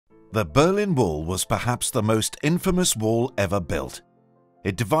The Berlin Wall was perhaps the most infamous wall ever built.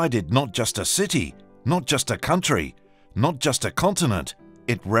 It divided not just a city, not just a country, not just a continent,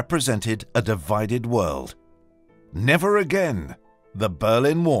 it represented a divided world. Never again, the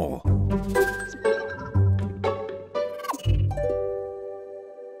Berlin Wall.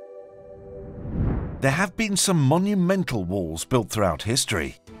 There have been some monumental walls built throughout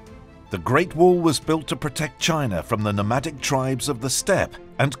history. The Great Wall was built to protect China from the nomadic tribes of the steppe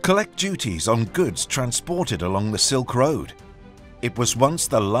and collect duties on goods transported along the Silk Road. It was once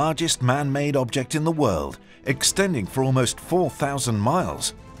the largest man-made object in the world, extending for almost 4,000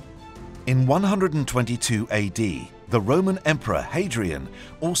 miles. In 122 AD, the Roman Emperor Hadrian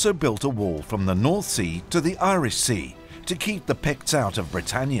also built a wall from the North Sea to the Irish Sea to keep the Picts out of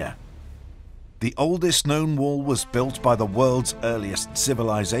Britannia. The oldest known wall was built by the world's earliest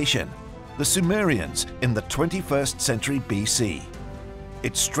civilization, the Sumerians, in the 21st century BC.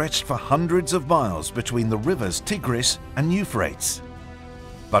 It stretched for hundreds of miles between the rivers Tigris and Euphrates.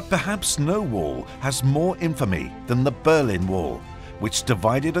 But perhaps no wall has more infamy than the Berlin Wall, which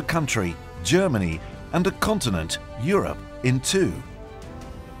divided a country, Germany, and a continent, Europe, in two.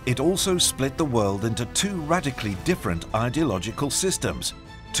 It also split the world into two radically different ideological systems,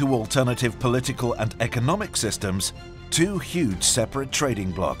 two alternative political and economic systems, two huge separate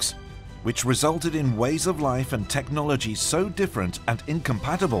trading blocs, which resulted in ways of life and technology so different and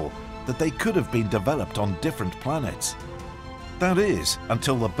incompatible that they could have been developed on different planets. That is,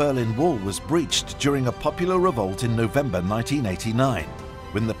 until the Berlin Wall was breached during a popular revolt in November 1989,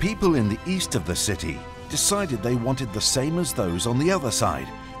 when the people in the east of the city decided they wanted the same as those on the other side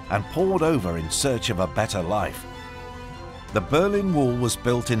and poured over in search of a better life. The Berlin Wall was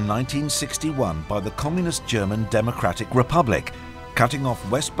built in 1961 by the Communist German Democratic Republic, cutting off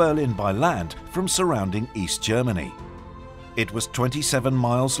West Berlin by land from surrounding East Germany. It was 27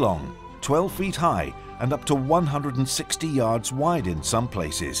 miles long, 12 feet high, and up to 160 yards wide in some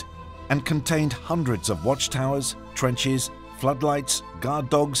places, and contained hundreds of watchtowers, trenches, floodlights, guard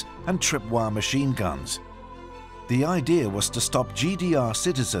dogs, and tripwire machine guns. The idea was to stop GDR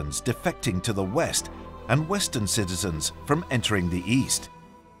citizens defecting to the west and Western citizens from entering the east.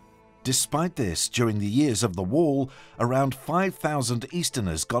 Despite this, during the years of the wall, around 5,000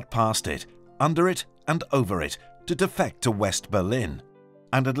 Easterners got past it, under it, and over it to defect to West Berlin,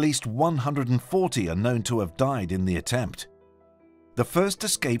 and at least 140 are known to have died in the attempt. The first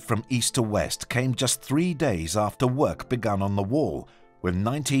escape from east to west came just 3 days after work began on the wall, when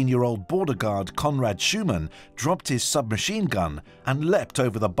 19-year-old border guard Konrad Schumann dropped his submachine gun and leapt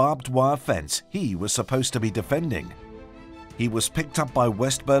over the barbed wire fence he was supposed to be defending. He was picked up by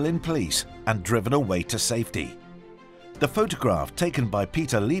West Berlin police and driven away to safety. The photograph taken by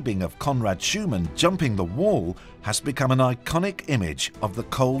Peter Liebing of Konrad Schumann jumping the wall has become an iconic image of the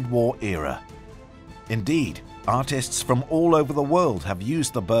Cold War era. Indeed, artists from all over the world have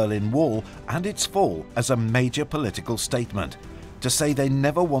used the Berlin Wall and its fall as a major political statement, to say they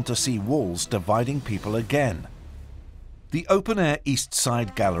never want to see walls dividing people again. The open-air East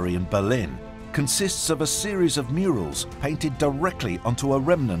Side Gallery in Berlin consists of a series of murals painted directly onto a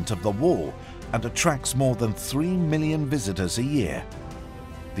remnant of the wall and attracts more than 3 million visitors a year.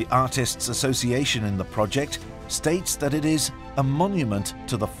 The Artists Association in the project states that it is a monument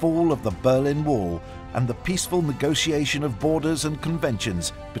to the fall of the Berlin Wall and the peaceful negotiation of borders and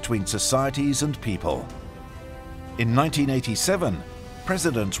conventions between societies and people. In 1987,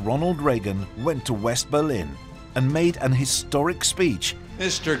 President Ronald Reagan went to West Berlin and made an historic speech.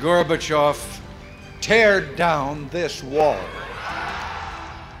 Mr. Gorbachev, tear down this wall.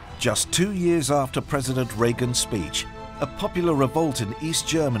 Just 2 years after President Reagan's speech, a popular revolt in East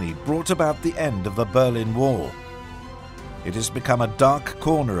Germany brought about the end of the Berlin Wall. It has become a dark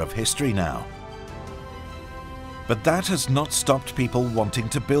corner of history now. But that has not stopped people wanting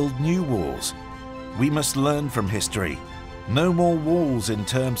to build new walls. We must learn from history. No more walls in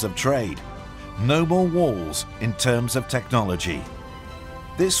terms of trade. No more walls in terms of technology.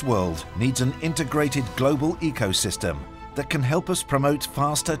 This world needs an integrated global ecosystem that can help us promote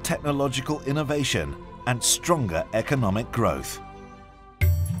faster technological innovation and stronger economic growth.